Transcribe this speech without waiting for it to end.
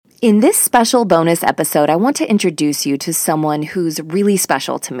In this special bonus episode, I want to introduce you to someone who's really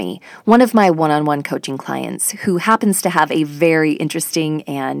special to me, one of my one-on-one coaching clients who happens to have a very interesting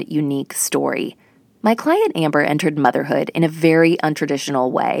and unique story. My client Amber entered motherhood in a very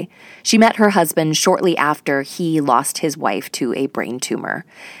untraditional way. She met her husband shortly after he lost his wife to a brain tumor.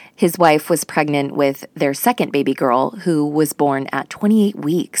 His wife was pregnant with their second baby girl, who was born at 28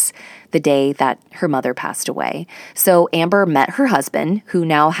 weeks, the day that her mother passed away. So Amber met her husband, who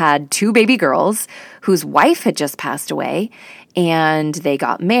now had two baby girls, whose wife had just passed away, and they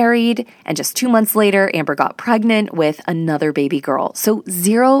got married. And just 2 months later, Amber got pregnant with another baby girl. So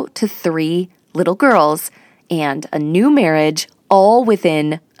 0 to 3 little girls and a new marriage all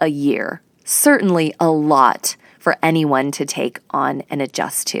within a year. Certainly a lot for anyone to take on and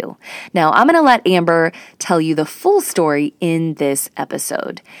adjust to. Now, I'm going to let Amber tell you the full story in this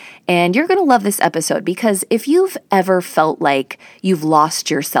episode. And you're going to love this episode because if you've ever felt like you've lost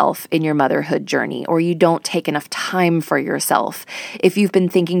yourself in your motherhood journey, or you don't take enough time for yourself, if you've been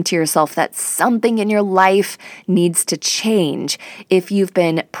thinking to yourself that something in your life needs to change, if you've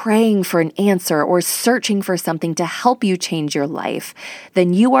been praying for an answer or searching for something to help you change your life,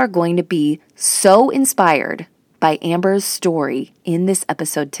 then you are going to be so inspired by Amber's story in this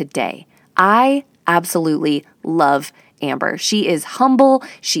episode today. I absolutely love Amber. She is humble,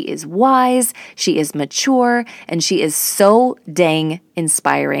 she is wise, she is mature, and she is so dang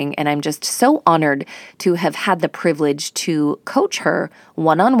inspiring. And I'm just so honored to have had the privilege to coach her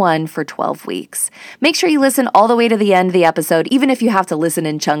one-on-one for 12 weeks. Make sure you listen all the way to the end of the episode. Even if you have to listen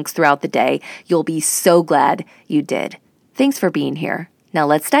in chunks throughout the day, you'll be so glad you did. Thanks for being here. Now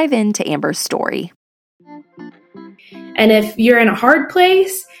let's dive into Amber's story. And if you're in a hard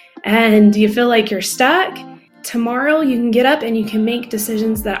place and you feel like you're stuck, tomorrow you can get up and you can make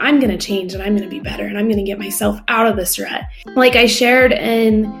decisions that I'm going to change and I'm going to be better and I'm going to get myself out of this rut. Like I shared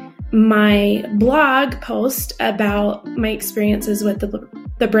in my blog post about my experiences with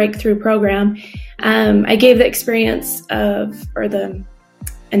the Breakthrough program, I gave the experience of, or the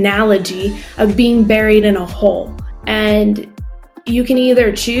analogy of being buried in a hole. And you can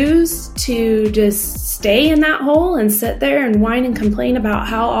either choose to just stay in that hole and sit there and whine and complain about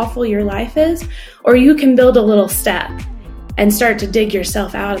how awful your life is, or you can build a little step and start to dig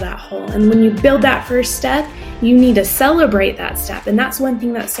yourself out of that hole. And when you build that first step, you need to celebrate that step. And that's one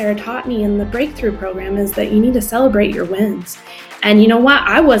thing that Sarah taught me in the Breakthrough program, is that you need to celebrate your wins. And you know what?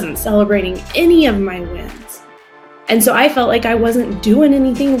 I wasn't celebrating any of my wins. And so I felt like I wasn't doing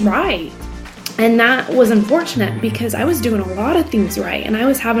anything right. And that was unfortunate because I was doing a lot of things right and I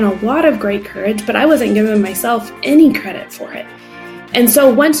was having a lot of great courage, but I wasn't giving myself any credit for it. And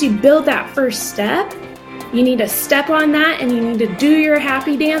so once you build that first step, you need to step on that and you need to do your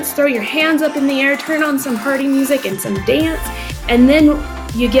happy dance, throw your hands up in the air, turn on some party music and some dance, and then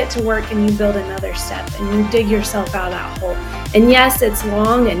you get to work and you build another step and you dig yourself out of that hole. And yes, it's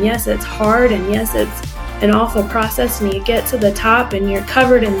long, and yes, it's hard, and yes, it's an awful process, and you get to the top and you're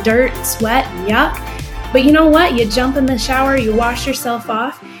covered in dirt and sweat and yuck. But you know what? You jump in the shower, you wash yourself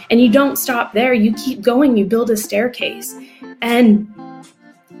off, and you don't stop there. You keep going, you build a staircase. And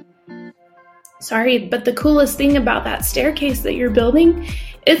but the coolest thing about that staircase that you're building,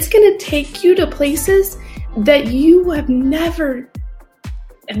 it's going to take you to places that you have never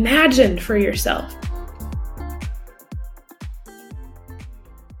imagined for yourself.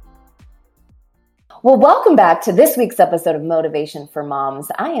 Well, welcome back to this week's episode of Motivation for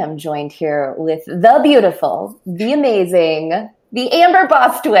Moms. I am joined here with the beautiful, the amazing, the Amber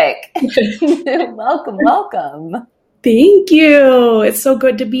Bostwick. Welcome. Thank you. It's so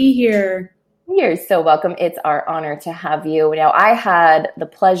good to be here. You're so welcome. It's our honor to have you. Now, I had the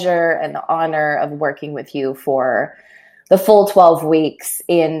pleasure and the honor of working with you for the full 12 weeks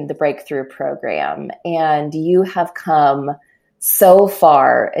in the Breakthrough program, and you have come so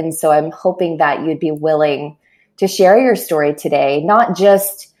far. And so I'm hoping that you'd be willing to share your story today, not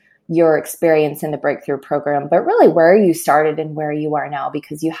just your experience in the Breakthrough program, but really where you started and where you are now,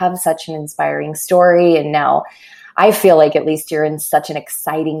 because you have such an inspiring story. And now I feel like at least you're in such an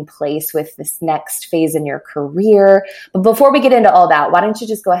exciting place with this next phase in your career. But before we get into all that, why don't you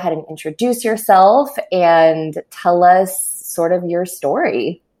just go ahead and introduce yourself and tell us sort of your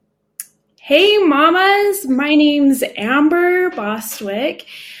story? Hey, mamas, my name's Amber Bostwick,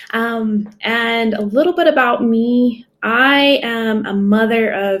 and a little bit about me. I am a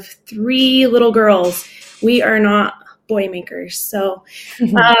mother of 3 little girls. We are not boy makers, so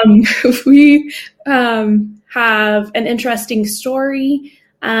we have an interesting story.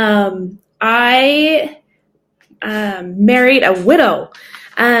 I married a widow.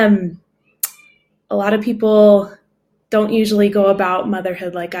 A lot of people don't usually go about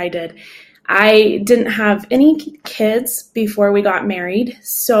motherhood like I did. I didn't have any kids before we got married.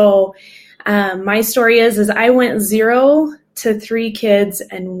 So my story is I went 0 to 3 kids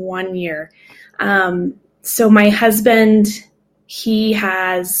in 1 year. So my husband, he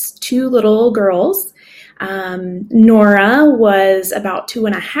has 2 little girls. Nora was about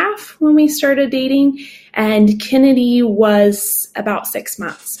 2.5 when we started dating, and Kennedy was about 6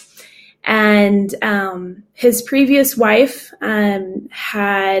 months. And his previous wife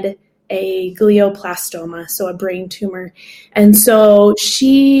had a glioblastoma, so a brain tumor. And so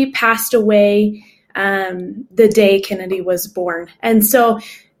she passed away the day Kennedy was born. And so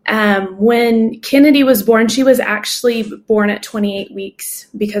when Kennedy was born, she was actually born at 28 weeks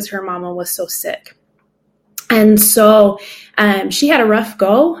because her mama was so sick. And so she had a rough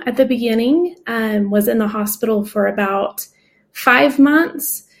go at the beginning, was in the hospital for about 5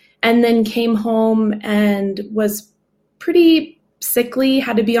 months, and then came home and was pretty sickly,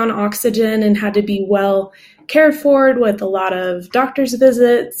 had to be on oxygen and had to be well cared for with a lot of doctor's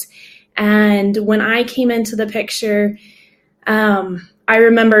visits. And when I came into the picture, I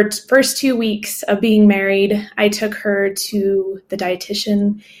remembered first 2 weeks of being married, I took her to the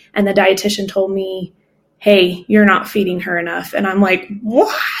dietitian, and the dietitian told me, hey, you're not feeding her enough. And I'm like,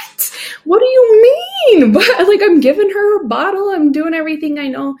 what? What do you mean? But like, I'm giving her a bottle. I'm doing everything I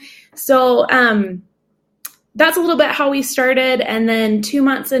know. So that's a little bit how we started. And then 2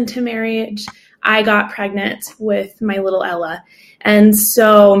 months into marriage, I got pregnant with my little Ella. And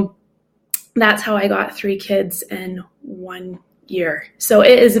so that's how I got 3 kids in 1 year. So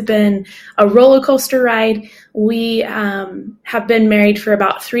it has been a roller coaster ride. We have been married for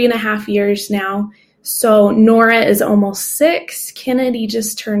about 3.5 years now. So Nora is almost 6, Kennedy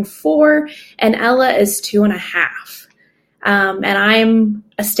just turned 4, and Ella is 2.5. And I'm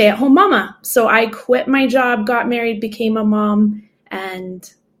a stay-at-home mama. So I quit my job, got married, became a mom,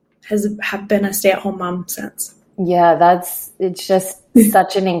 and have been a stay-at-home mom since. Yeah, it's just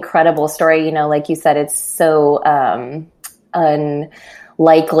such an incredible story. You know, like you said, it's so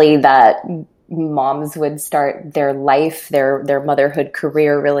unlikely that moms would start their life, their motherhood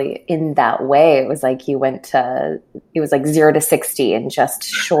career really in that way. It was like it was like 0 to 60 in just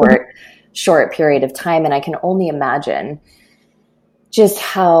short period of time. And I can only imagine just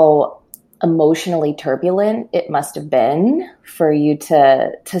how emotionally turbulent it must have been for you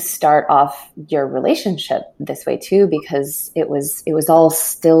to start off your relationship this way too, because it was all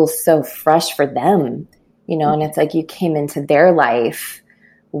still so fresh for them, you know, and it's like you came into their life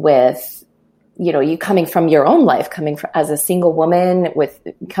with, you know, you coming from your own life, as a single woman,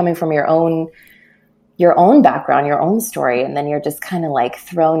 coming from your own background, your own story, and then you're just kind of like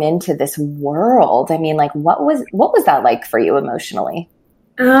thrown into this world. I mean, like, what was that like for you emotionally?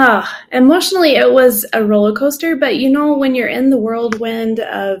 Emotionally, it was a roller coaster. But you know, when you're in the whirlwind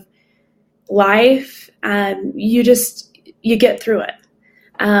of life, you get through it,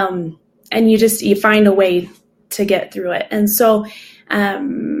 and you find a way to get through it. And so,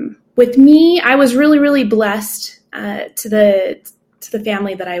 with me, I was really, really blessed to the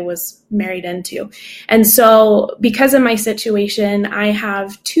family that I was married into. And so because of my situation, I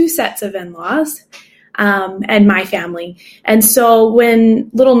have 2 sets of in-laws and my family. And so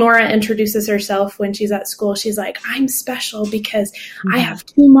when little Nora introduces herself when she's at school, she's like, I'm special because I have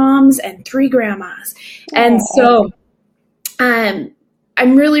 2 moms and 3 grandmas. And so I'm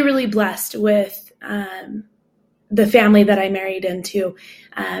really, really blessed with the family that I married into,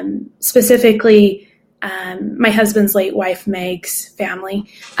 specifically my husband's late wife, Meg's family.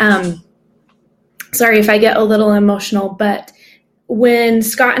 Sorry if I get a little emotional, but when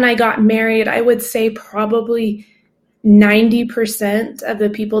Scott and I got married, I would say probably 90% of the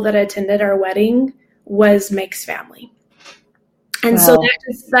people that attended our wedding was Meg's family. And wow. So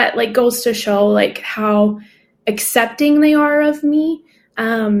that like goes to show like how accepting they are of me.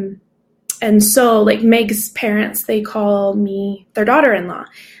 And so like Meg's parents, they call me their daughter-in-law.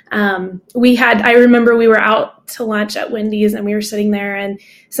 I remember we were out to lunch at Wendy's and we were sitting there and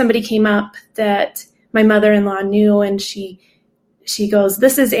somebody came up that my mother-in-law knew, and she goes,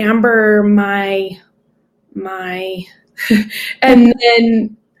 this is Amber, my, and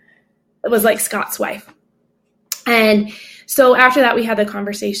then it was like Scott's wife. And so after that, we had the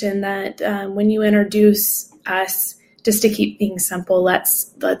conversation that when you introduce us, just to keep things simple,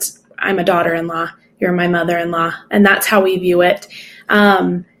 I'm a daughter-in-law, you're my mother-in-law, and that's how we view it.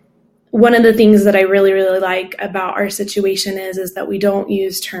 One of the things that I really, really like about our situation is that we don't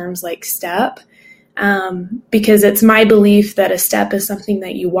use terms like step, because it's my belief that a step is something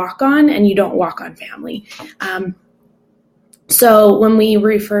that you walk on and you don't walk on family. So when we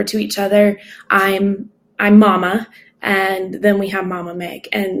refer to each other, I'm mama, And then we have Mama Meg,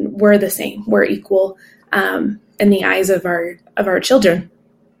 and we're the same. We're equal in the eyes of our children.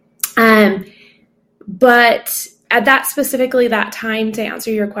 But at that time, to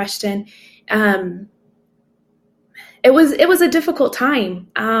answer your question, it was a difficult time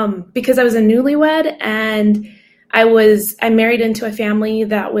because I was a newlywed, and I married into a family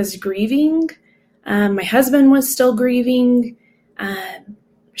that was grieving. My husband was still grieving.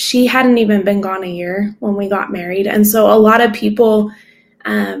 She hadn't even been gone a year when we got married. And so a lot of people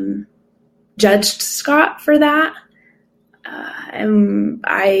judged Scott for that. And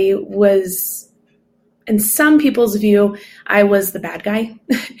I was, in some people's view, I was the bad guy.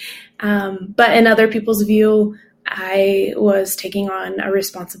 But in other people's view, I was taking on a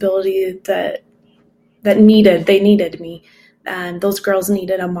responsibility that they needed me. And those girls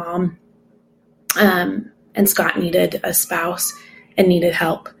needed a mom. And Scott needed a spouse and needed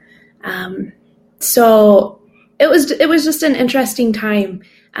help. So it was just an interesting time.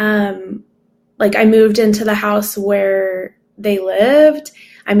 Like I moved into the house where they lived.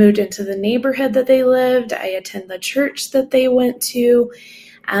 I moved into the neighborhood that they lived. I attended the church that they went to.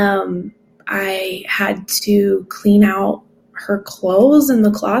 I had to clean out her clothes in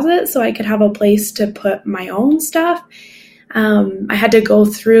the closet so I could have a place to put my own stuff. I had to go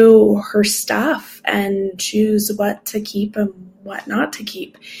through her stuff and choose what to keep and what not to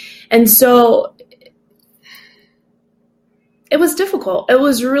keep. And so it was difficult. It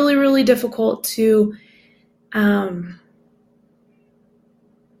was really, really difficult to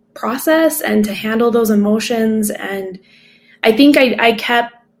process and to handle those emotions. And I think I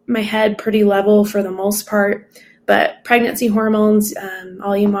kept my head pretty level for the most part. But pregnancy hormones,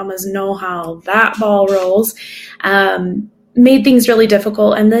 all you mamas know how that ball rolls, made things really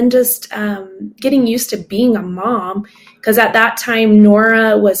difficult. And then just getting used to being a mom, because at that time,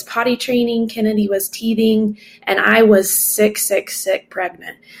 Nora was potty training, Kennedy was teething, and I was sick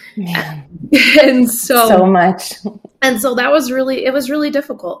pregnant. Man. And so much. And so it was really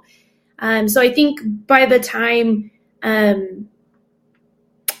difficult. So I think by the time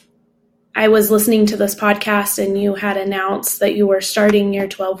I was listening to this podcast and you had announced that you were starting your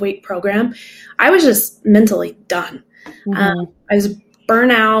 12-week program, I was just mentally done. Mm-hmm. I was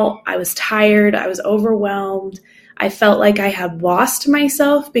burnt out. I was tired. I was overwhelmed. I felt like I had lost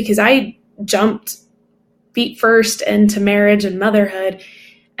myself because I jumped feet first into marriage and motherhood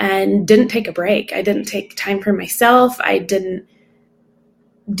and didn't take a break. I didn't take time for myself. I didn't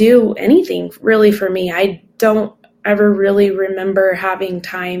do anything really for me. I don't ever really remember having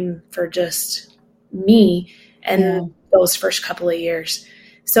time for just me in those first couple of years.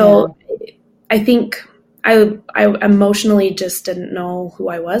 So I think I emotionally just didn't know who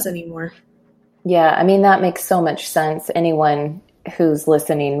I was anymore. Yeah, I mean, that makes so much sense. Anyone who's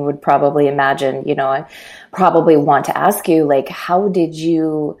listening would probably imagine, I probably want to ask you, like, how did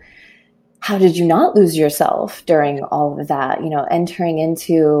you not lose yourself during all of that, entering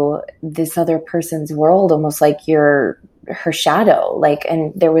into this other person's world, almost like you're her shadow, like,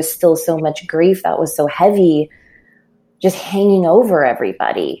 and there was still so much grief that was so heavy, just hanging over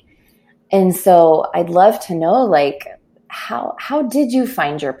everybody. And so I'd love to know, like, how did you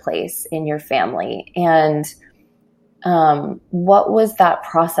find your place in your family? And what was that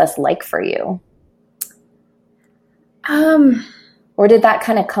process like for you? Or did that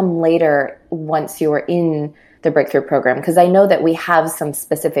kind of come later once you were in the Breakthrough program? Because I know that we have some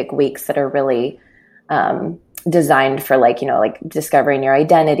specific weeks that are really designed for like discovering your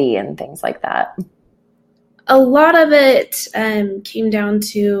identity and things like that. A lot of it came down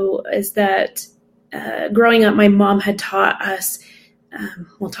to is that growing up, my mom had taught us,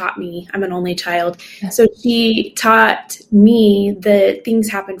 taught me, I'm an only child. So she taught me that things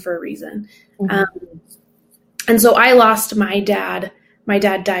happen for a reason. Mm-hmm. And so I lost my dad. My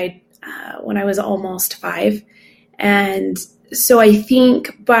dad died when I was almost 5. And so I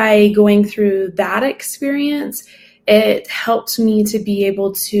think by going through that experience, it helped me to be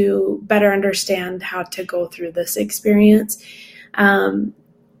able to better understand how to go through this experience.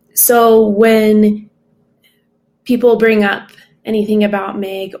 So when people bring up anything about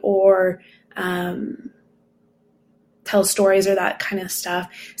Meg or tell stories or that kind of stuff,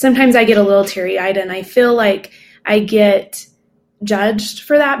 sometimes I get a little teary-eyed and I feel like I get judged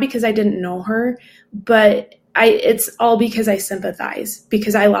for that because I didn't know her, but it's all because I sympathize,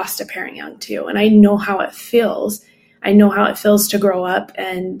 because I lost a parent young too. And I know how it feels. I know how it feels to grow up,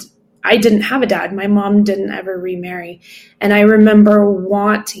 and I didn't have a dad. My mom didn't ever remarry. And I remember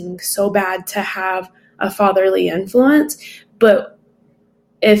wanting so bad to have a fatherly influence, but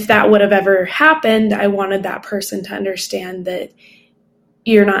if that would have ever happened, I wanted that person to understand that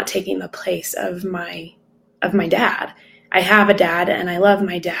you're not taking the place of my of my dad. I have a dad and I love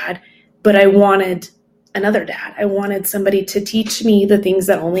my dad, but I wanted another dad. I wanted somebody to teach me the things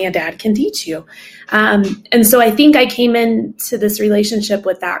that only a dad can teach you. And so I think I came into this relationship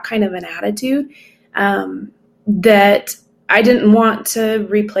with that kind of an attitude, that I didn't want to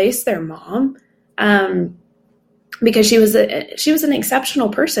replace their mom, because she was an exceptional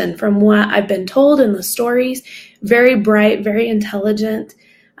person from what I've been told in the stories. Very bright, very intelligent.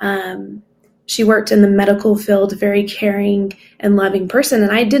 She worked in the medical field, very caring and loving person.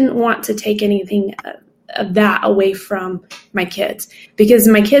 And I didn't want to take anything of that away from my kids, because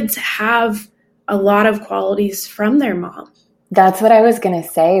my kids have a lot of qualities from their mom. That's what I was going to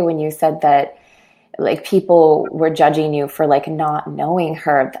say when you said that, like, people were judging you for like not knowing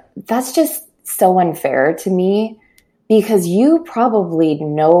her. That's just so unfair to me, because you probably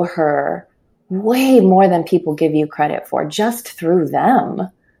know her way more than people give you credit for just through them.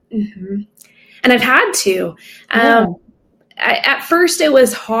 Mm-hmm. And I've had to. At first it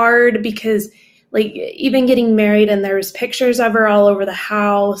was hard because, like, even getting married and there was pictures of her all over the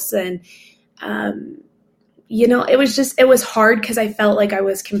house, and it was hard because I felt like I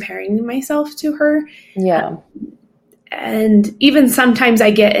was comparing myself to her. Yeah. And even sometimes I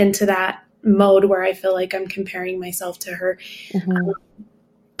get into that mode where I feel like I'm comparing myself to her. Mm-hmm.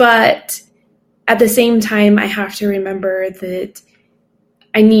 But at the same time, I have to remember that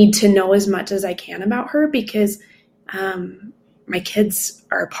I need to know as much as I can about her, because my kids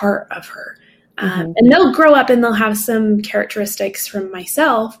are a part of her. And they'll grow up and they'll have some characteristics from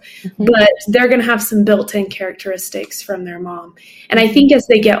myself, but they're going to have some built-in characteristics from their mom. And I think as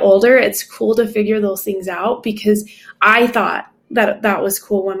they get older, it's cool to figure those things out, because I thought that was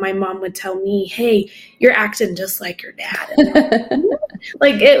cool when my mom would tell me, hey, you're acting just like your dad.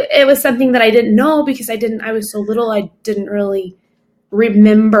 Like it was something that I didn't know, because I was so little, I didn't really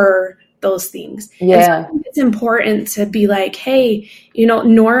remember those things. Yeah. So it's important to be like, hey,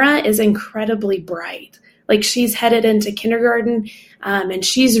 Nora is incredibly bright. Like, she's headed into kindergarten, and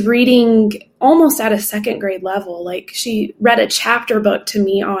she's reading almost at a second grade level. Like, she read a chapter book to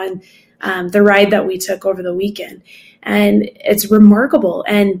me on the ride that we took over the weekend. And it's remarkable.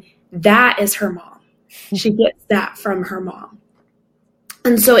 And that is her mom. She gets that from her mom.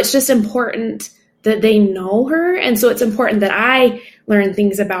 And so it's just important that they know her. And so it's important that I learn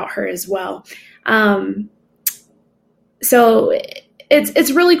things about her as well. So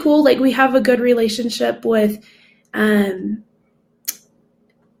it's really cool. Like, we have a good relationship with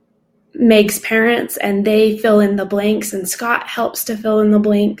Meg's parents, and they fill in the blanks, and Scott helps to fill in the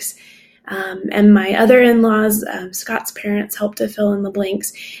blanks. And my other in-laws, Scott's parents, help to fill in the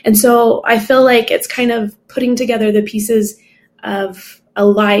blanks. And so I feel like it's kind of putting together the pieces of a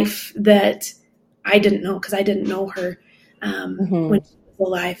life that I didn't know, because I didn't know her when she was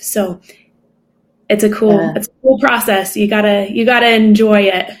alive. So it's a cool process. You gotta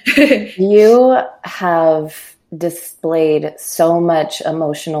enjoy it. You have displayed so much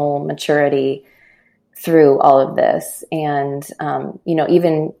emotional maturity through all of this, and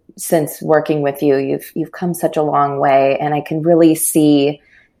even since working with you, you've come such a long way, and I can really see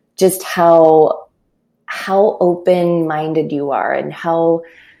just how open-minded you are, and how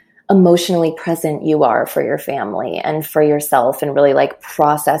emotionally present you are for your family and for yourself, and really like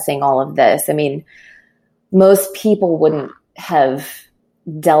processing all of this. I mean, most people wouldn't have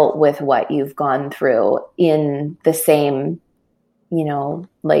dealt with what you've gone through in the same,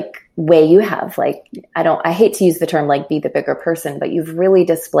 like way you have. Like, I hate to use the term like be the bigger person, but you've really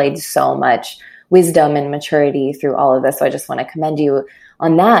displayed so much wisdom and maturity through all of this. So I just want to commend you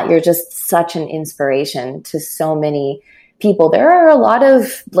on that. You're just such an inspiration to so many people. There are a lot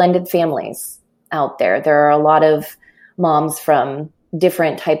of blended families out there. There are a lot of moms from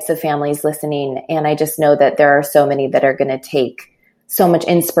different types of families listening. And I just know that there are so many that are going to take so much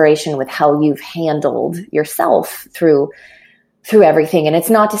inspiration with how you've handled yourself through everything. And it's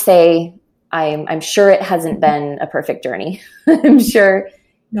not to say, I'm sure it hasn't been a perfect journey. I'm sure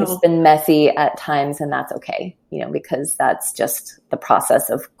it's been messy at times, and that's okay, because that's just the process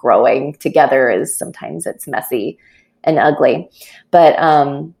of growing together. Is sometimes it's messy and ugly. But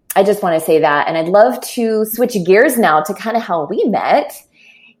I just want to say that. And I'd love to switch gears now to kind of how we met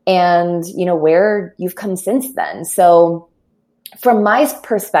and, where you've come since then. So from my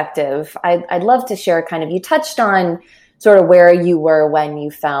perspective, I'd love to share kind of, you touched on sort of where you were when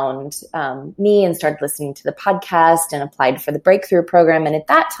you found me and started listening to the podcast and applied for the Breakthrough program. And at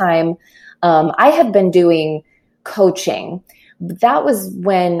that time, I had been doing coaching. That was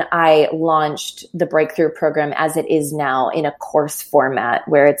when I launched the Breakthrough program as it is now, in a course format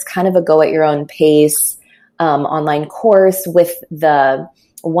where it's kind of a go at your own pace online course with the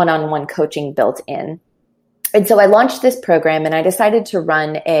one-on-one coaching built in. And so I launched this program, and I decided to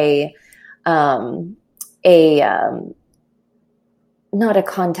run not a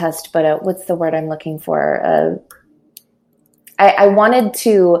contest, but what's the word I'm looking for? I wanted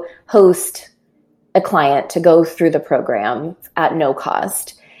to host a client to go through the program at no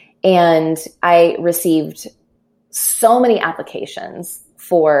cost. And I received so many applications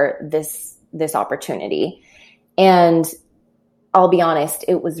for this opportunity. And I'll be honest,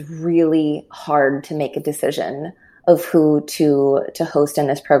 it was really hard to make a decision of who to host in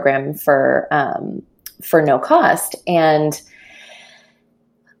this program for no cost. And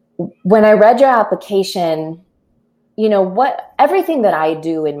when I read your application, everything that I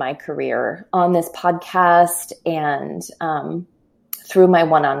do in my career on this podcast and through my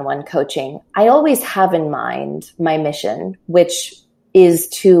one-on-one coaching, I always have in mind my mission, which is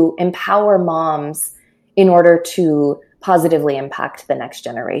to empower moms in order to positively impact the next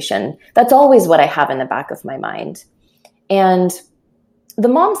generation. That's always what I have in the back of my mind. And the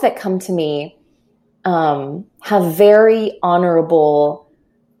moms that come to me have very honorable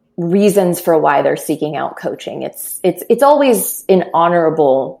reasons for why they're seeking out coaching. It's always an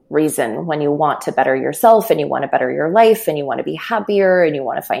honorable reason when you want to better yourself and you want to better your life and you want to be happier and you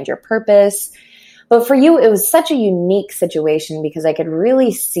want to find your purpose. But for you, it was such a unique situation because I could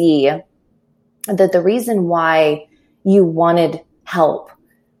really see that the reason why you wanted help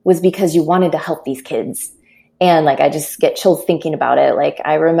was because you wanted to help these kids. And I just get chills thinking about it.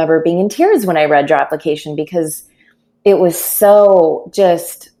 I remember being in tears when I read your application because it was so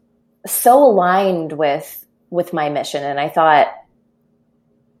aligned with my mission. And I thought,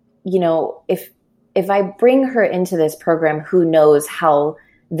 if I bring her into this program, who knows how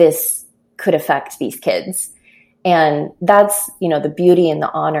this could affect these kids. And that's, the beauty and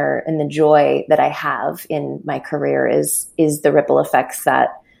the honor and the joy that I have in my career is the ripple effects that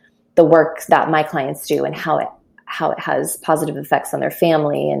the work that my clients do and how it has positive effects on their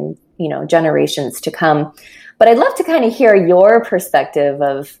family and, generations to come. But I'd love to kind of hear your perspective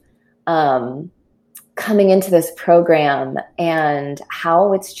of coming into this program and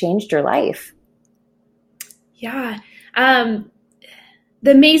how it's changed your life. Yeah.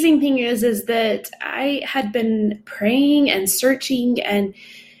 The amazing thing is that I had been praying and searching and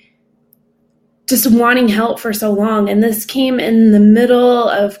just wanting help for so long. And this came in the middle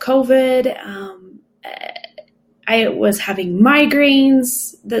of COVID. I was having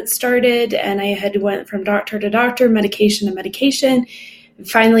migraines that started, and I had went from doctor to doctor, medication to medication.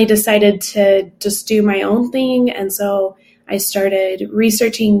 Finally decided to just do my own thing. And so I started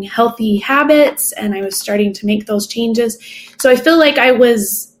researching healthy habits and I was starting to make those changes. So I feel like I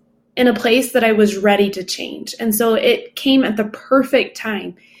was in a place that I was ready to change. And so it came at the perfect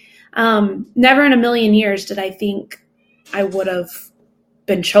time. Never in a million years did I think I would have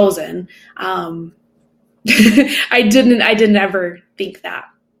been chosen. I didn't ever think that.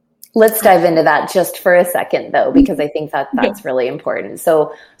 Let's dive into that just for a second, though, because I think that's really important.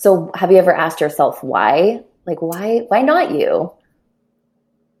 So have you ever asked yourself why? Why not you?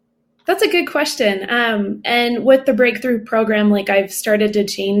 That's a good question. And with the Breakthrough program, I've started to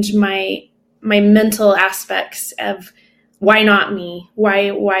change my mental aspects of why not me?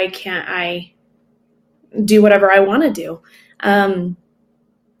 Why can't I do whatever I want to do?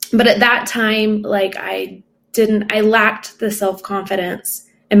 But at that time, I lacked the self-confidence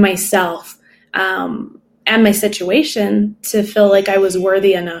in myself and my situation to feel like I was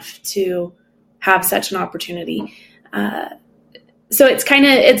worthy enough to have such an opportunity. So it's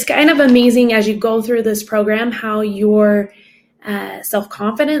kind of amazing as you go through this program, how your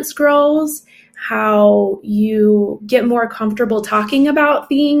self-confidence grows, how you get more comfortable talking about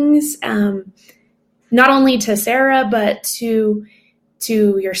things, not only to Sarah, but to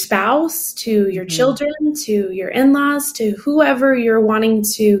your spouse, to your children, to your in-laws, to whoever you're wanting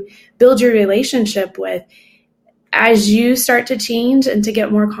to build your relationship with. As you start to change and to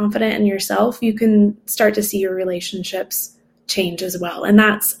get more confident in yourself, you can start to see your relationships change as well. And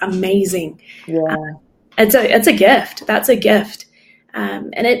that's amazing. Yeah. It's a gift. That's a gift.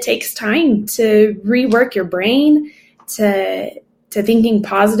 And it takes time to rework your brain to thinking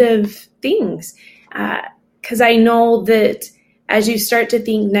positive things. 'Cause I know that as you start to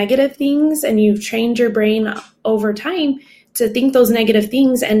think negative things and you've trained your brain over time to think those negative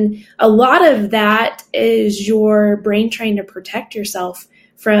things, and a lot of that is your brain trying to protect yourself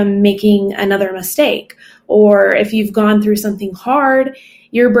from making another mistake. Or if you've gone through something hard,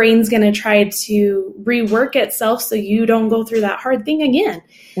 your brain's going to try to rework itself so you don't go through that hard thing again.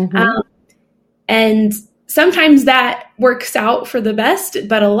 And sometimes that works out for the best,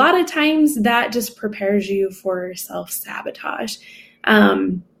 but a lot of times that just prepares you for self-sabotage.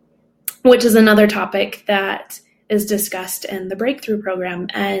 which is another topic that is discussed in the Breakthrough program.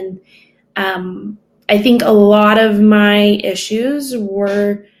 And I think a lot of my issues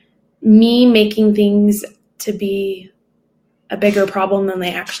were me making things to be a bigger problem than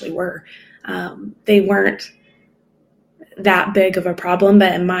they actually were. They weren't that big of a problem,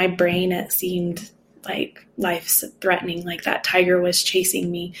 but in my brain, it seemed like life's threatening, like that tiger was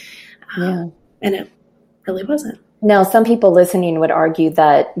chasing me. And it really wasn't. Now, some people listening would argue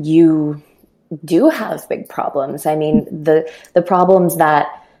that you do have big problems. I mean, the problems that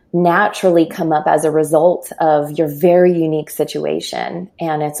naturally come up as a result of your very unique situation.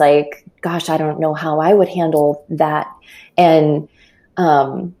 And it's like, gosh, I don't know how I would handle that. And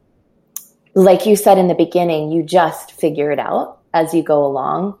like you said in the beginning, you just figure it out as you go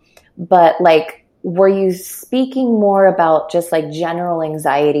along. But like, were you speaking more about just like general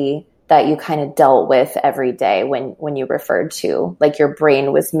anxiety that you kind of dealt with every day when you referred to like your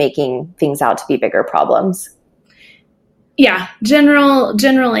brain was making things out to be bigger problems? Yeah,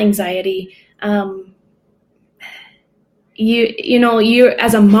 general anxiety. You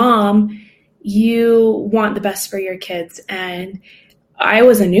as a mom, you want the best for your kids. And I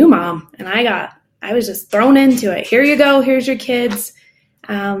was a new mom, and I was just thrown into it. Here you go. Here's your kids.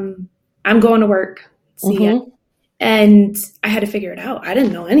 I'm going to work. See ya. And I had to figure it out. I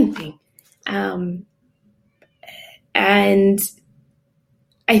didn't know anything. And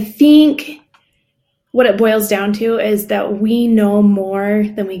I think what it boils down to is that we know more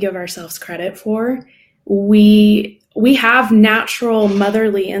than we give ourselves credit for. We have natural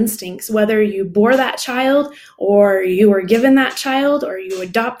motherly instincts, whether you bore that child or you were given that child or you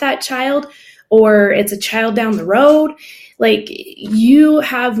adopt that child or it's a child down the road. Like, you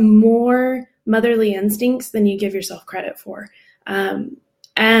have more motherly instincts than you give yourself credit for.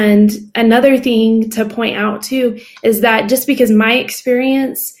 And another thing to point out too is that just because my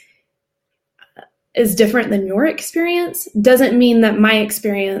experience is different than your experience doesn't mean that my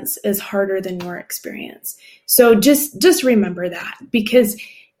experience is harder than your experience. So just remember that, because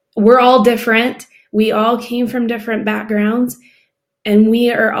we're all different. We all came from different backgrounds, and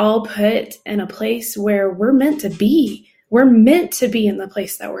we are all put in a place where we're meant to be. We're meant to be in the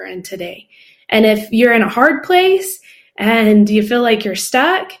place that we're in today. And if you're in a hard place and you feel like you're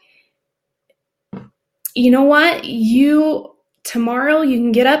stuck, you know what? Tomorrow you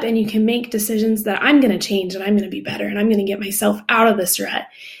can get up and you can make decisions that I'm going to change and I'm going to be better and I'm going to get myself out of this rut.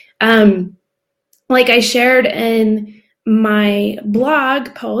 Like I shared in my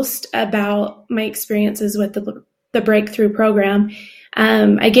blog post about my experiences with the Breakthrough program,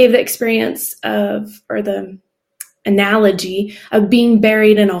 I gave the experience or the analogy of being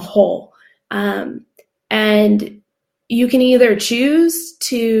buried in a hole. And you can either choose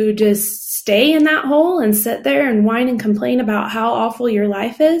to just stay in that hole and sit there and whine and complain about how awful your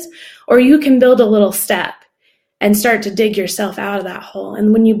life is, or you can build a little step and start to dig yourself out of that hole.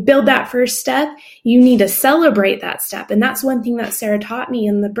 And when you build that first step, you need to celebrate that step. And that's one thing that Sarah taught me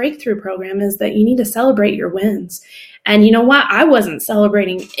in the Breakthrough program, is that you need to celebrate your wins. And you know what? I wasn't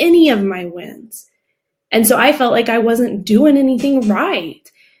celebrating any of my wins. And so I felt like I wasn't doing anything right.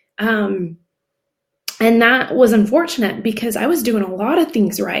 And that was unfortunate, because I was doing a lot of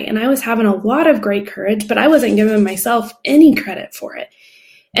things right and I was having a lot of great courage, but I wasn't giving myself any credit for it.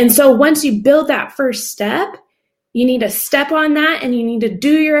 And so once you build that first step, you need to step on that and you need to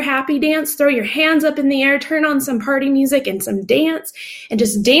do your happy dance, throw your hands up in the air, turn on some party music and some dance and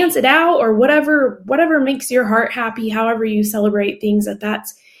just dance it out, or whatever makes your heart happy, however you celebrate things, if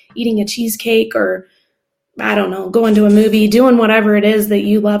that's eating a cheesecake or, I don't know, going to a movie, doing whatever it is that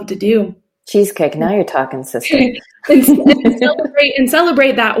you love to do. Cheesecake. Now you're talking, sister. and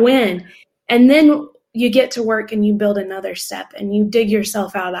celebrate that win. And then you get to work and you build another step and you dig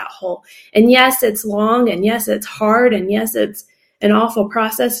yourself out of that hole. And yes, it's long, and yes, it's hard, and yes, it's an awful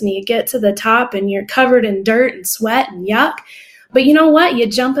process, and you get to the top and you're covered in dirt and sweat and yuck. But you know what? You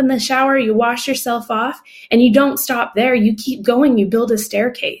jump in the shower, you wash yourself off, and you don't stop there. You keep going. You build a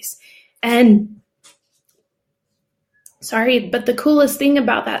staircase. And but the coolest thing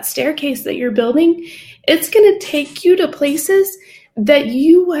about that staircase that you're building, it's going to take you to places that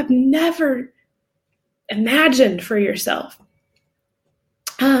you have never imagined for yourself.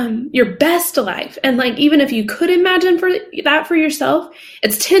 Your best life. And like, even if you could imagine for yourself,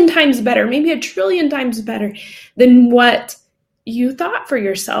 it's 10 times better, maybe 1 trillion times better than what you thought for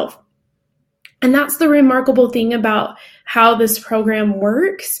yourself. And that's the remarkable thing about how this program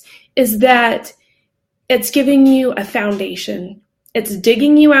works, is that it's giving you a foundation. It's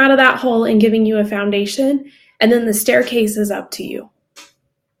digging you out of that hole and giving you a foundation. And then the staircase is up to you.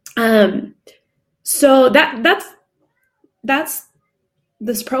 So that's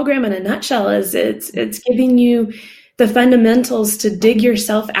this program in a nutshell is it's giving you the fundamentals to dig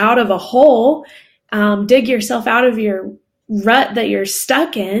yourself out of a hole, dig yourself out of your rut that you're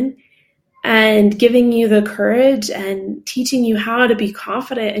stuck in, and giving you the courage and teaching you how to be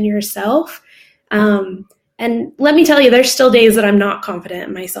confident in yourself. And let me tell you, there's still days that I'm not confident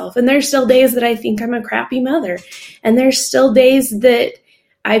in myself. And there's still days that I think I'm a crappy mother. And there's still days that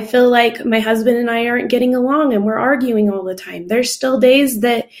I feel like my husband and I aren't getting along and we're arguing all the time. There's still days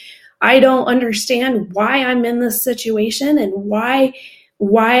that I don't understand why I'm in this situation and why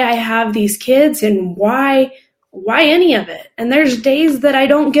I have these kids and why any of it. And there's days that I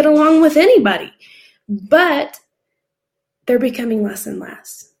don't get along with anybody, but they're becoming less and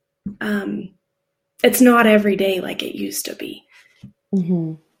less. It's not every day like it used to be.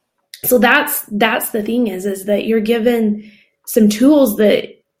 Mm-hmm. So that's the thing is that you're given some tools that,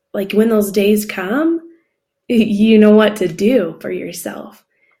 like, when those days come, you know what to do for yourself.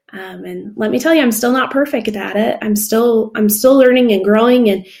 And let me tell you, I'm still not perfect at it. I'm still learning and growing.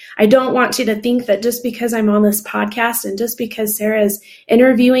 And I don't want you to think that just because I'm on this podcast and just because Sarah's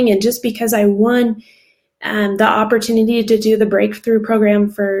interviewing and just because I won the opportunity to do the breakthrough program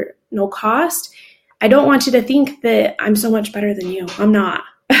for no cost, I don't want you to think that I'm so much better than you. I'm not.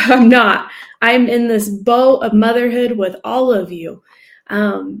 I'm not. I'm in this boat of motherhood with all of you.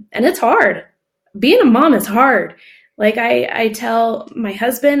 And it's hard. Being a mom is hard. Like I tell my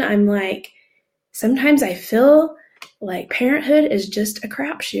husband, I'm like, sometimes I feel like parenthood is just a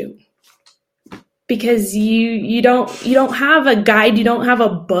crapshoot because you don't have a guide. You don't have a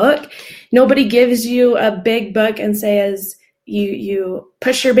book. Nobody gives you a big book and says, you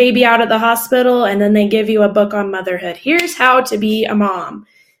push your baby out of the hospital and then they give you a book on motherhood. Here's how to be a mom.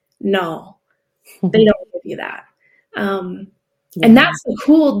 No, they don't give you that. Yeah. And that's the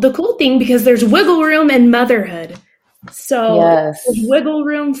cool thing, because there's wiggle room in motherhood. So yes. There's wiggle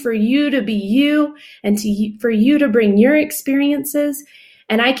room for you to be you and for you to bring your experiences.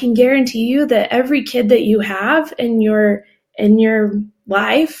 And I can guarantee you that every kid that you have in your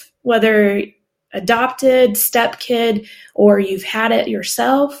life, whether adopted, step kid, or you've had it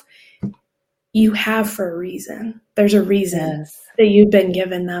yourself, you have for a reason. There's a reason that you've been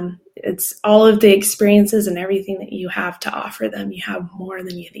given them. It's all of the experiences and everything that you have to offer them. You have more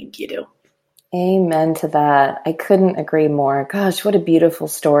than you think you do. Amen to that. I couldn't agree more. Gosh, what a beautiful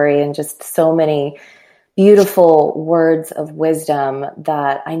story, and just so many beautiful words of wisdom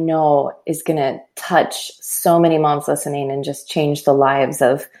that I know is going to touch so many moms listening and just change the lives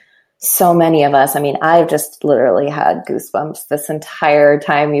of so many of us. I mean, I've just literally had goosebumps this entire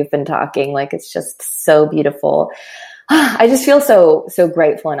time you've been talking. Like, it's just so beautiful. I just feel so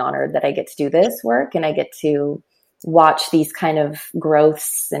grateful and honored that I get to do this work and I get to watch these kind of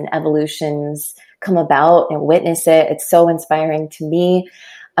growths and evolutions come about and witness it. It's so inspiring to me.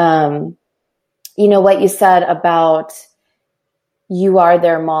 You know, what you said about you are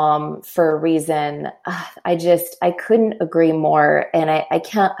their mom for a reason. I couldn't agree more. And I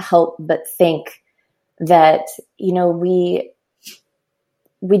can't help but think that, you know, we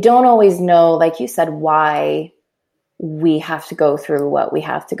don't always know, like you said, why we have to go through what we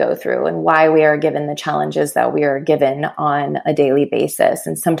have to go through and why we are given the challenges that we are given on a daily basis.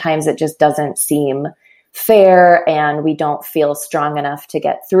 And sometimes it just doesn't seem fair and we don't feel strong enough to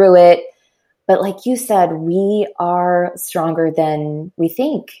get through it. But like you said, we are stronger than we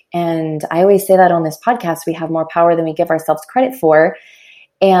think. And I always say that on this podcast, we have more power than we give ourselves credit for.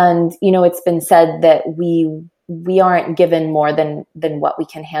 And, you know, it's been said that we aren't given more than what we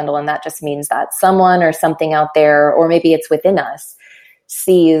can handle. And that just means that someone or something out there, or maybe it's within us,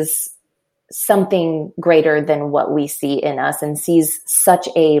 sees something greater than what we see in us and sees such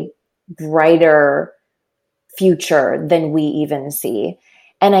a brighter future than we even see.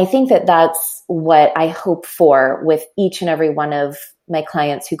 And I think that that's what I hope for with each and every one of my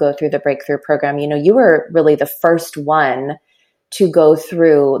clients who go through the Breakthrough program. You know, you were really the first one to go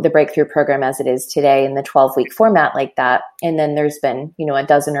through the Breakthrough program as it is today in the 12-week format like that. And then there's been, you know, a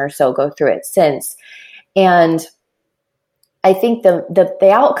dozen or so go through it since. And I think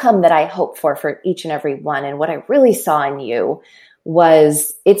the outcome that I hope for each and every one, and what I really saw in you,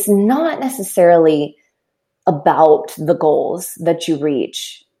 was it's not necessarily about the goals that you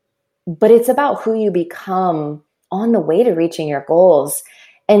reach, but it's about who you become on the way to reaching your goals.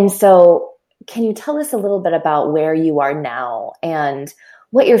 And so can you tell us a little bit about where you are now and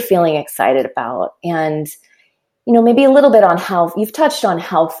what you're feeling excited about? And, you know, maybe a little bit on how you've touched on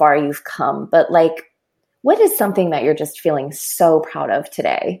how far you've come, but like, what is something that you're just feeling so proud of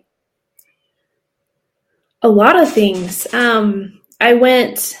today? A lot of things. I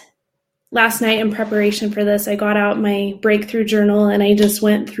went last night in preparation for this, I got out my breakthrough journal and I just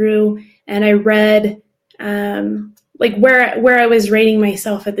went through and I read like where I was rating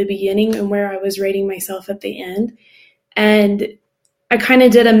myself at the beginning and where I was rating myself at the end. And I kind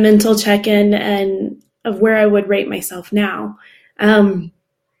of did a mental check-in and of where I would rate myself now. And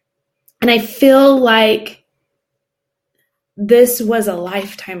I feel like this was a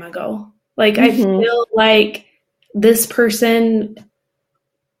lifetime ago. Like, I feel like this person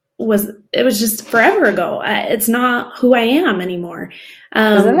it was just forever ago. It's not who I am anymore.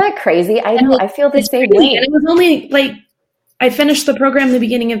 Isn't that crazy? I know. I feel the same way. And it was only like, I finished the program the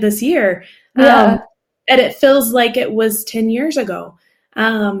beginning of this year. Yeah. And it feels like it was 10 years ago.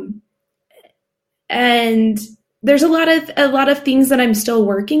 And there's a lot of things that I'm still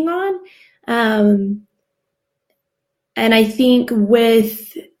working on. And I think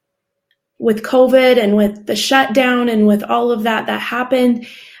with COVID and with the shutdown and with all of that happened,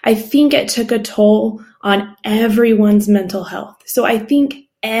 I think it took a toll on everyone's mental health. So I think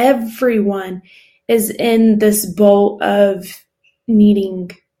everyone is in this boat of needing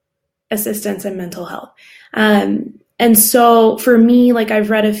assistance in mental health. And so for me, like,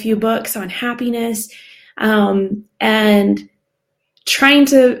 I've read a few books on happiness, and trying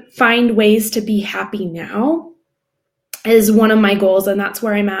to find ways to be happy now is one of my goals. And that's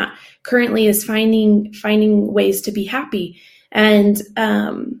where I'm at currently, is finding ways to be happy. And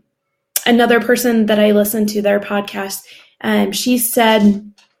another person that I listened to their podcast, she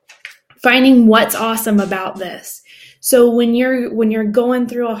said, finding what's awesome about this. So when you're going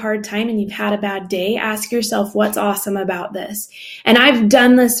through a hard time and you've had a bad day, ask yourself, what's awesome about this? And I've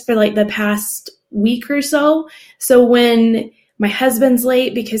done this for like the past week or so. So when my husband's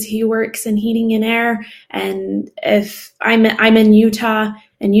late because he works in heating and air, and if I'm in Utah,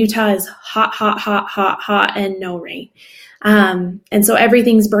 and Utah is hot, and no rain. And so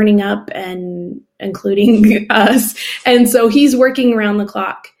everything's burning up, and including us. And so he's working around the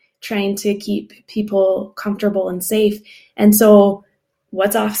clock trying to keep people comfortable and safe. And so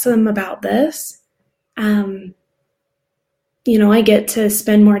what's awesome about this? I get to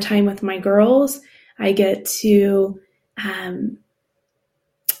spend more time with my girls. I get to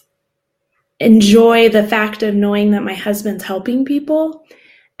enjoy the fact of knowing that my husband's helping people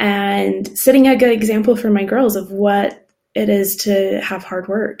and setting a good example for my girls of what it is to have hard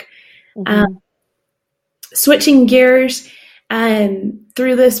work. Switching gears,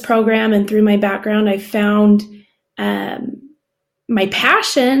 through this program and through my background, I found my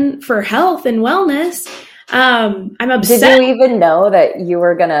passion for health and wellness. I'm obsessed. Did you even know that you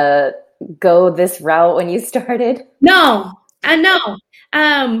were going to go this route when you started? No.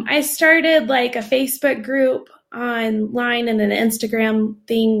 I started like a Facebook group online and an Instagram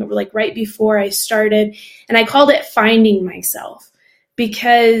thing like right before I started, and I called it Finding Myself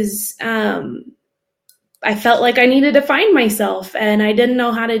because I felt like I needed to find myself and I didn't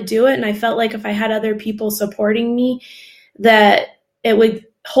know how to do it. And I felt like if I had other people supporting me, that it would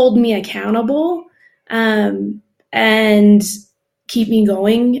hold me accountable and keep me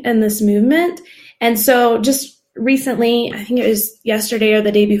going in this movement. And so just recently, I think it was yesterday or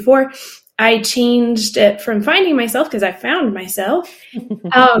the day before, I changed it from Finding Myself, because I found myself,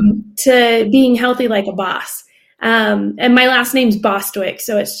 to Being Healthy Like a Boss. And my last name's Bostwick,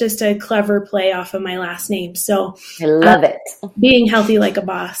 so it's just a clever play off of my last name. So I love it. Being Healthy Like a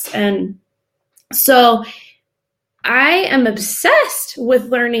Boss. And so I am obsessed with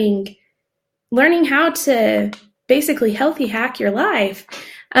learning how to basically healthy hack your life.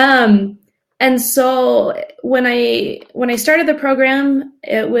 And so when I started the program,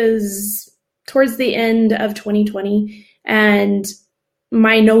 it was towards the end of 2020, and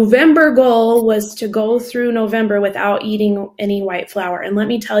my November goal was to go through November without eating any white flour. And let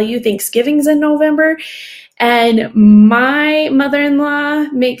me tell you, Thanksgiving's in November, and my mother-in-law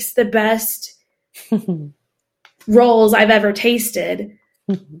makes the best rolls I've ever tasted.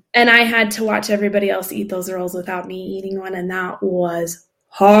 And I had to watch everybody else eat those rolls without me eating one, and that was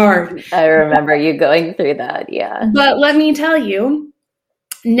hard. I remember you going through that, yeah. But let me tell you,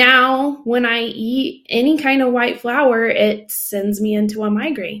 now when I eat any kind of white flour, it sends me into a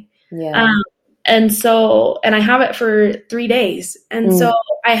migraine. Yeah. And I have it for 3 days. And so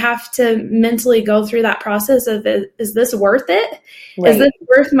I have to mentally go through that process of, is this worth it? Right. Is this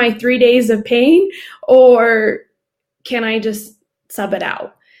worth my 3 days of pain, or can I just sub it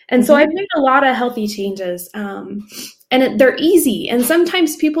out? And so I've made a lot of healthy changes, and they're easy. And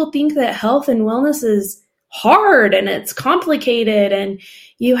sometimes people think that health and wellness is hard and it's complicated and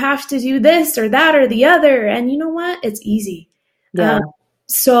you have to do this or that or the other. And you know what? It's easy. Yeah.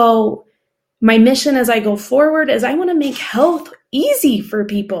 So my mission as I go forward is I want to make health easy for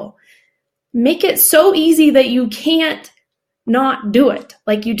people. make it so easy that you can't not do it.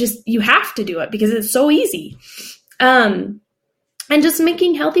 Like you have to do it because it's so easy. And just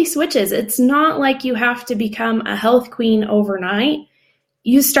making healthy switches. It's not like you have to become a health queen overnight.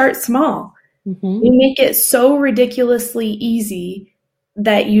 You start small. Mm-hmm. You make it so ridiculously easy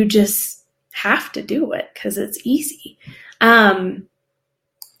that you just have to do it because it's easy.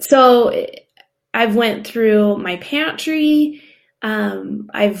 So I've went through my pantry.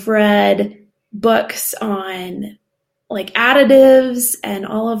 I've read books on like additives and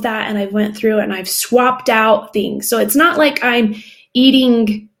all of that. And I went through and I've swapped out things. So it's not like I'm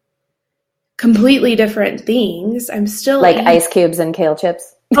eating completely different things. I'm still like ice cubes and kale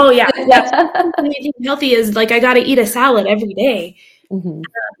chips. Oh yeah. Eating healthy is like, I got to eat a salad every day. Mm-hmm.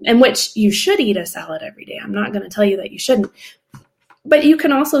 And which you should eat a salad every day. I'm not going to tell you that you shouldn't, but you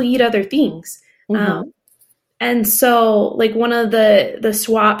can also eat other things. Mm-hmm. And so like one of the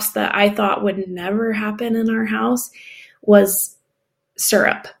swaps that I thought would never happen in our house was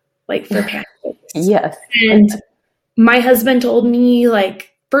syrup, like for pancakes. Yes. And my husband told me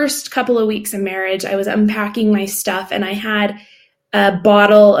like first couple of weeks of marriage, I was unpacking my stuff and I had a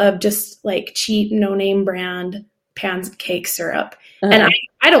bottle of just like cheap, no name brand pancake syrup. Uh-huh. And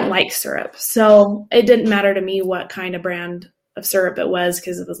I don't like syrup. So it didn't matter to me what kind of brand of syrup it was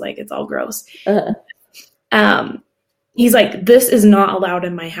because it was like, it's all gross. Uh-huh. He's like, this is not allowed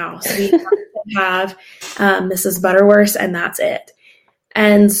in my house. We have Mrs. Butterworth and that's it.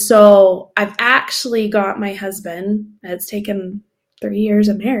 And so I've actually got my husband, it's taken 3 years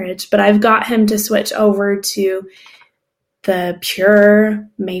of marriage, but I've got him to switch over to the pure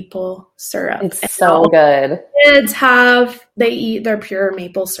maple syrup. It's so good. Kids they eat their pure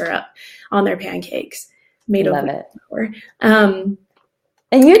maple syrup on their pancakes. Love it.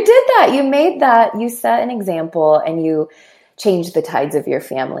 And you did that. You made that. You set an example and you changed the tides of your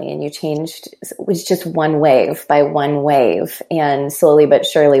family and it was just one wave by one wave. And slowly but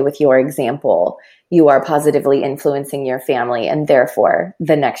surely with your example, you are positively influencing your family and therefore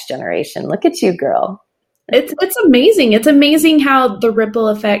the next generation. Look at you, girl. It's amazing. It's amazing how the ripple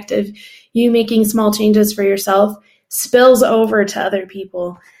effect of you making small changes for yourself spills over to other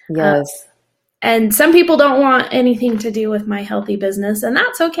people. Yes. And some people don't want anything to do with my healthy business, and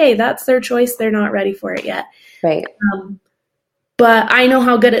that's okay. That's their choice. They're not ready for it yet. Right. But I know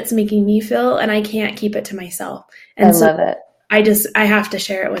how good it's making me feel, and I can't keep it to myself. And I love it. I have to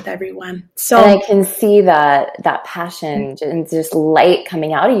share it with everyone. So and I can see that passion and just light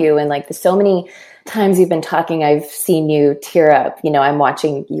coming out of you. And like so many times you've been talking, I've seen you tear up. You know, I'm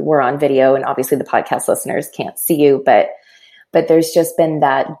watching, we're on video and obviously the podcast listeners can't see you, but there's just been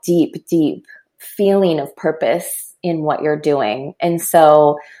that deep, deep feeling of purpose in what you're doing. And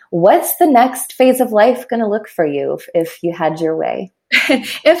so what's the next phase of life going to look for you if you had your way?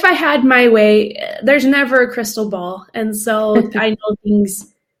 If I had my way, there's never a crystal ball. And so I know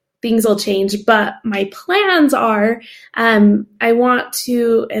things will change, but my plans are, I want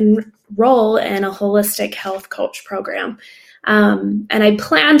to enroll in a holistic health coach program. And I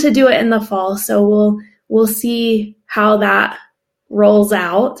plan to do it in the fall. So we'll see how that rolls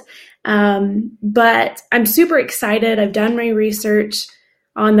out. But I'm super excited. I've done my research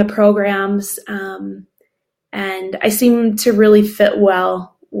on the programs, and I seem to really fit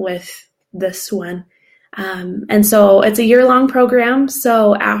well with this one. And so it's a year-long program.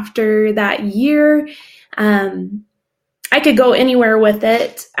 So after that year, I could go anywhere with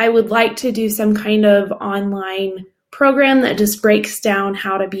it. I would like to do some kind of online program that just breaks down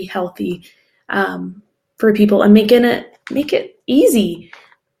how to be healthy for people and make it easy.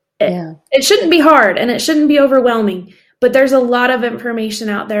 It shouldn't be hard and it shouldn't be overwhelming, but there's a lot of information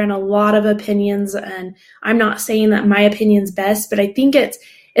out there and a lot of opinions. And I'm not saying that my opinion's best, but I think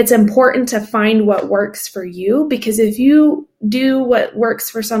it's important to find what works for you, because if you do what works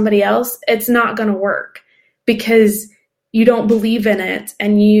for somebody else, it's not going to work because you don't believe in it,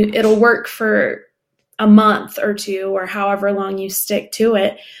 and it'll work for a month or two or however long you stick to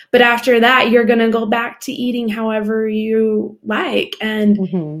it. But after that, you're going to go back to eating however you like, and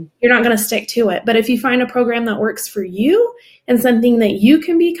you're not going to stick to it. But if you find a program that works for you and something that you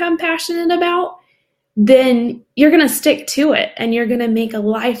can become passionate about, then you're going to stick to it and you're going to make a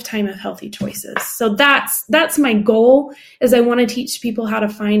lifetime of healthy choices. So that's my goal, is I want to teach people how to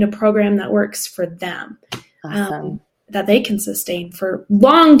find a program that works for them. Awesome. That they can sustain for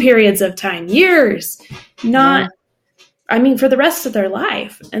long periods of time, years, for the rest of their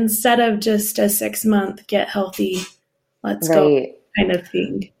life, instead of just a 6-month get healthy. Let's go. kind of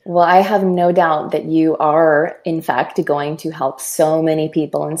thing. Well, I have no doubt that you are, in fact, going to help so many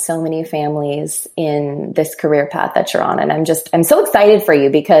people and so many families in this career path that you're on. And I'm so excited for you,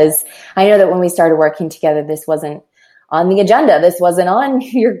 because I know that when we started working together, this wasn't on the agenda. This wasn't on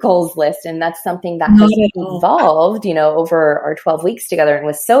your goals list. And that's something that has evolved, over our 12 weeks together. And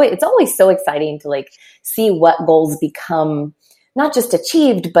it's always so exciting to like see what goals become not just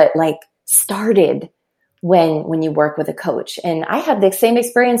achieved, but like started when you work with a coach. And I had the same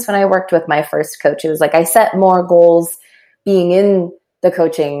experience when I worked with my first coach. It was like I set more goals being in the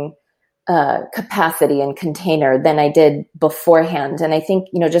coaching capacity and container than I did beforehand. And I think,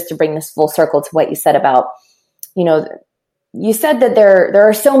 just to bring this full circle to what you said about, you said that there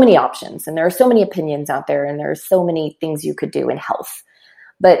are so many options and there are so many opinions out there and there are so many things you could do in health.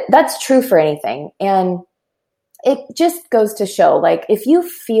 But that's true for anything. And it just goes to show, like, if you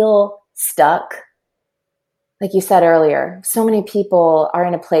feel stuck, like you said earlier, so many people are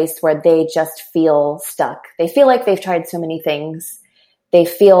in a place where they just feel stuck. They feel like they've tried so many things. They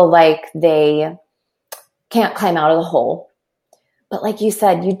feel like they can't climb out of the hole. But like you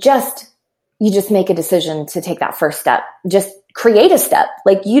said, you just make a decision to take that first step. Just create a step.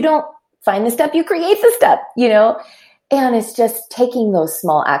 Like, you don't find the step, you create the step, And it's just taking those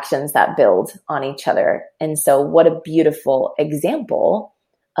small actions that build on each other. And so what a beautiful example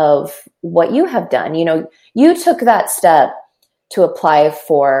of what you have done. You took that step to apply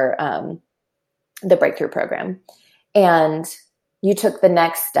for the Breakthrough Program. And you took the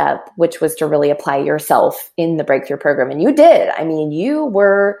next step, which was to really apply yourself in the Breakthrough Program. And you did. I mean, you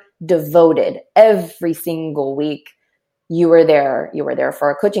were devoted every single week. You were there. You were there for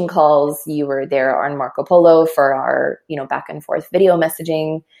our coaching calls. You were there on Marco Polo for our, back and forth video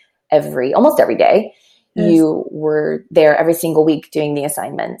messaging almost every day. Yes. You were there every single week doing the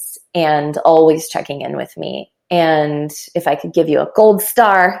assignments and always checking in with me. And if I could give you a gold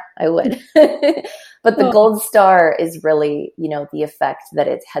star, I would. But the gold star is really, the effect that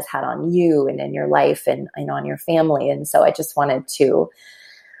it has had on you and in your life and on your family. And so I just wanted to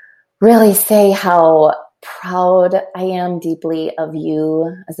really say how proud I am deeply of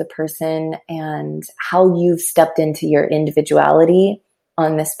you as a person and how you've stepped into your individuality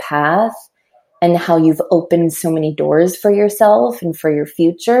on this path and how you've opened so many doors for yourself and for your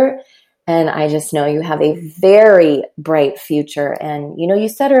future. And I just know you have a very bright future. And, you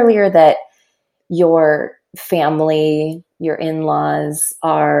said earlier that your family, your in-laws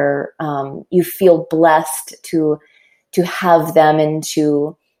are, you feel blessed to have them and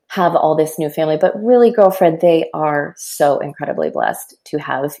to have all this new family. But really, girlfriend, they are so incredibly blessed to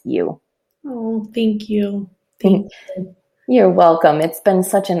have you. Oh, thank you. Thank you. You're welcome. It's been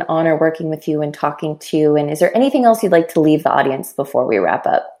such an honor working with you and talking to you. And is there anything else you'd like to leave the audience before we wrap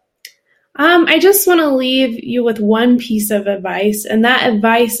up? I just want to leave you with one piece of advice. And that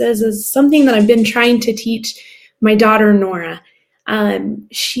advice is something that I've been trying to teach my daughter, Nora.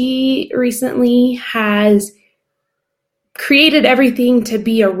 She recently has created everything to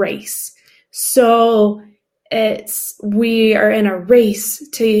be a race. So we are in a race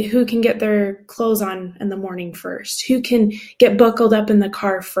to who can get their clothes on in the morning first, who can get buckled up in the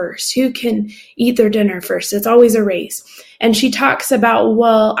car first, who can eat their dinner first. It's always a race. And she talks about,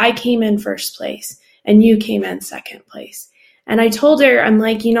 well, I came in first place and you came in second place. And I told her, I'm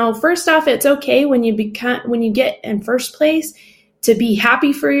like, first off, it's okay when you get in first place to be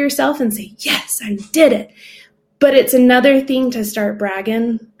happy for yourself and say, yes, I did it. But it's another thing to start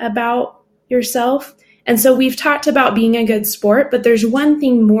bragging about yourself. And so we've talked about being a good sport, but there's one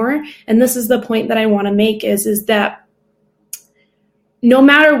thing more, and this is the point that I want to make is that no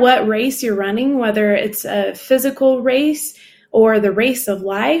matter what race you're running, whether it's a physical race or the race of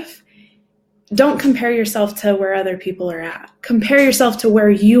life, don't compare yourself to where other people are at. Compare yourself to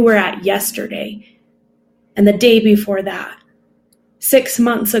where you were at yesterday and the day before that. 6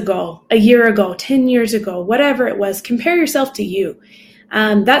 months ago, a year ago, 10 years ago, whatever it was, compare yourself to you.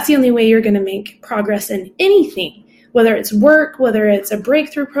 That's the only way you're going to make progress in anything, whether it's work, whether it's a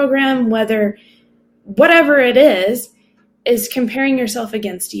breakthrough program, whatever it is comparing yourself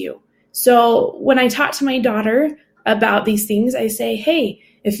against you. So when I talk to my daughter about these things, I say, hey,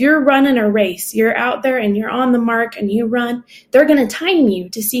 if you're running a race, you're out there and you're on the mark and you run, they're going to time you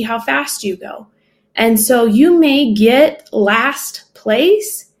to see how fast you go. And so you may get last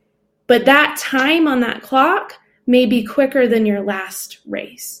place, but that time on that clock may be quicker than your last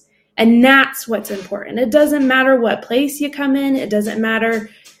race. And that's what's important. It doesn't matter what place you come in. It doesn't matter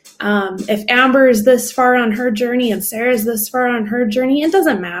if Amber is this far on her journey and Sarah is this far on her journey. It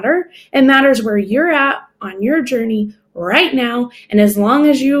doesn't matter. It matters where you're at on your journey right now. And as long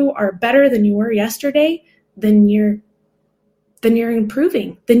as you are better than you were yesterday, then you're then you're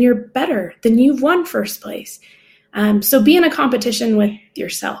improving, then you're better, then you've won first place. So be in a competition with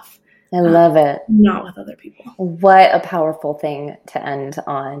yourself. I love it. Not with other people. What a powerful thing to end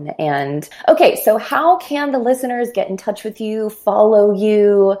on. And okay, so how can the listeners get in touch with you, follow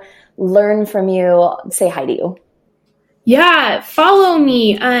you, learn from you, say hi to you? Yeah, follow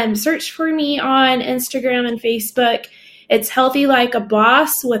me. Search for me on Instagram and Facebook. It's Healthy Like a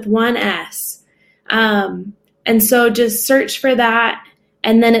Boss with one S. And so just search for that.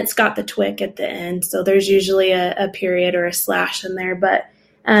 And then it's got the TWIC at the end. So there's usually a period or a slash in there, but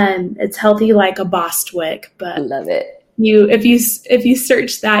it's Healthy Like a Boss TWIC. But I love it. If you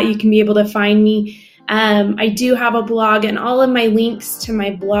search that, you can be able to find me. I do have a blog, and all of my links to my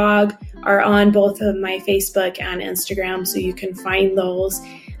blog are on both of my Facebook and Instagram. So you can find those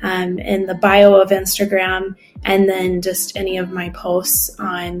in the bio of Instagram, and then just any of my posts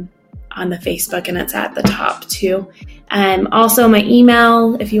on the Facebook, and it's at the top too. Also my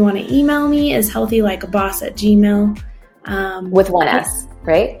email, if you want to email me, is healthyLikeABoss@gmail.com. With one S,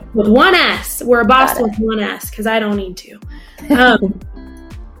 right? With one S. We're a boss with one S because I don't need to.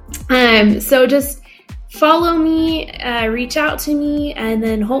 So just follow me, reach out to me, and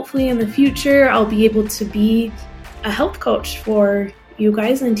then hopefully in the future I'll be able to be a health coach for you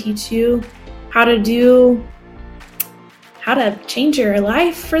guys and teach you how to change your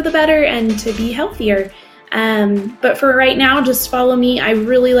life for the better and to be healthier. But for right now, just follow me. I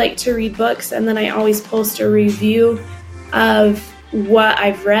really like to read books, and then I always post a review of what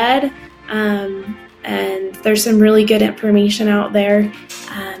I've read. And there's some really good information out there.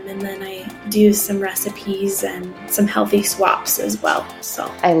 And then I do some recipes and some healthy swaps as well. So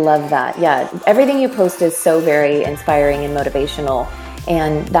I love that. Yeah. Everything you post is so very inspiring and motivational.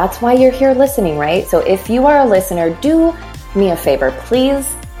 And that's why you're here listening, right? So if you are a listener, do me a favor,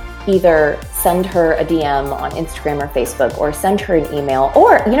 please either send her a DM on Instagram or Facebook, or send her an email,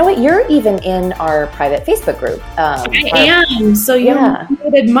 or you know what, you're even in our private Facebook group. I am. So you're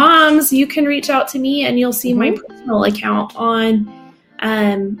Motivated Moms, you can reach out to me and you'll see my personal account on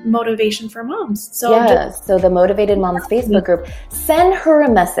Motivation for Moms. So so the Motivated Moms Facebook group, send her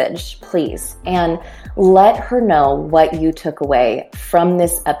a message, please, and let her know what you took away from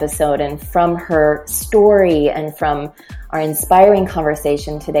this episode and from her story and from our inspiring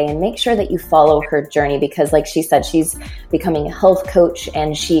conversation today, and make sure that you follow her journey, because like she said, she's becoming a health coach,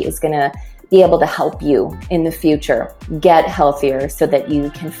 and she is going to be able to help you in the future get healthier so that you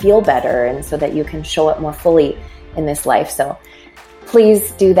can feel better and so that you can show up more fully in this life. So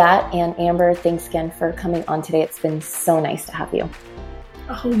please do that. And Amber, thanks again for coming on today. It's been so nice to have you.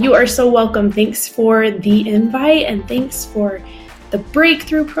 Oh, you are so welcome. Thanks for the invite, and thanks for the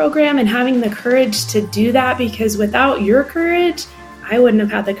Breakthrough program and having the courage to do that, because without your courage, I wouldn't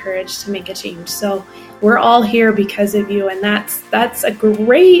have had the courage to make a change. So we're all here because of you, and that's a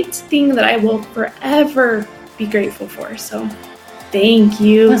great thing that I will forever be grateful for. So thank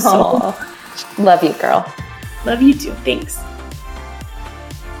you so much. Love you, girl. Love you too. Thanks.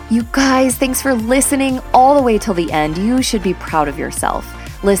 You guys, thanks for listening all the way till the end. You should be proud of yourself.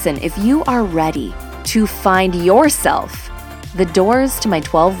 Listen, if you are ready to find yourself, the doors to my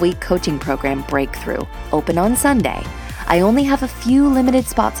 12-week coaching program, Breakthrough, open on Sunday. I only have a few limited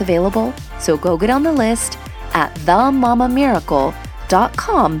spots available, so go get on the list at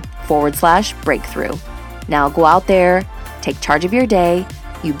themamamiracle.com/breakthrough. Now go out there, take charge of your day,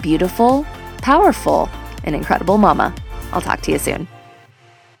 you beautiful, powerful, and incredible mama. I'll talk to you soon.